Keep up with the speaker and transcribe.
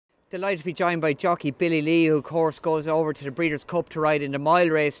Delighted to be joined by jockey Billy Lee, who of course goes over to the Breeders' Cup to ride in the mile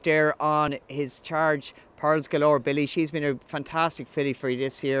race there on his charge, Pearls Galore. Billy, she's been a fantastic filly for you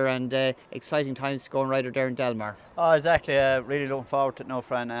this year, and exciting times to go and ride her there in Delmar. Oh, exactly. Really looking forward to it now,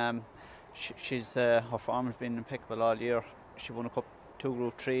 Fran. She's her form has been impeccable all year. She won a couple, 2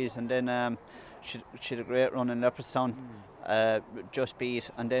 Group 3s, and then she had a great run in Leopardstown, just beat,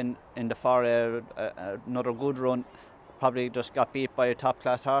 and then in the foray another good run. Probably just got beat by a top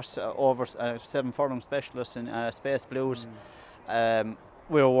class horse over 7 furlong specialist in Space Blues. We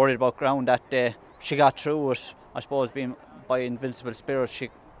were worried about ground that day. She got through it, I suppose, being by invincible spirit.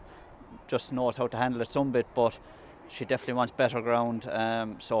 She just knows how to handle it some bit, but she definitely wants better ground,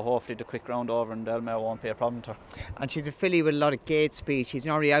 so hopefully the quick ground over in Delmar won't be a problem to her. And she's a filly with a lot of gate speed. She's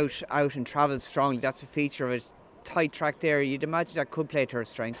already out and travels strongly. That's a feature of it. Tight track there, you'd imagine that could play to her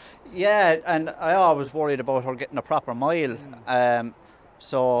strengths. Yeah, and I always worried about her getting a proper mile.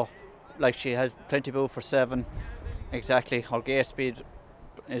 So, like, she has plenty of boot for 7. Exactly, her gate speed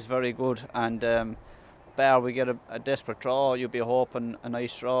is very good, and bar we get a desperate draw, you'd be hoping a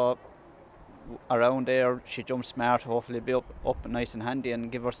nice draw around there. She jumps smart, hopefully be up nice and handy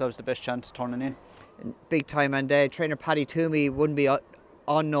and give ourselves the best chance of turning in. Big time, and trainer Paddy Toomey wouldn't be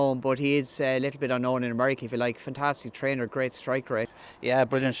unknown, but he is a little bit unknown in America, if you like. Fantastic trainer, great strike rate. Yeah,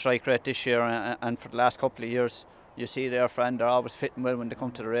 brilliant strike rate this year, and for the last couple of years you see their friend, they're always fitting well when they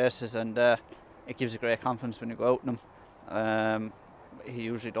come to the races, and it gives you great confidence when you go out in them. He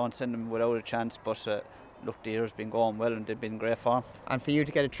usually don't send them without a chance, but look, the year's been going well and they've been in great form. And for you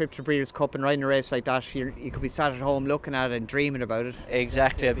to get a trip to Breeders' Cup and riding a race like that, you could be sat at home looking at it and dreaming about it.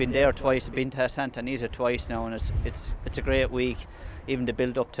 Exactly, I've been there twice. I've been to Santa Anita twice now, and it's a great week. Even the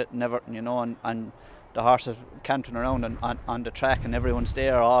build up to Neverton, you know, and the horses cantering around on the track, and everyone's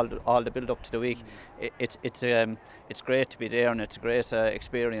there all the build up to the week. It's great to be there, and it's a great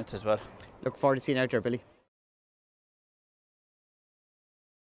experience as well. Look forward to seeing you out there, Billy.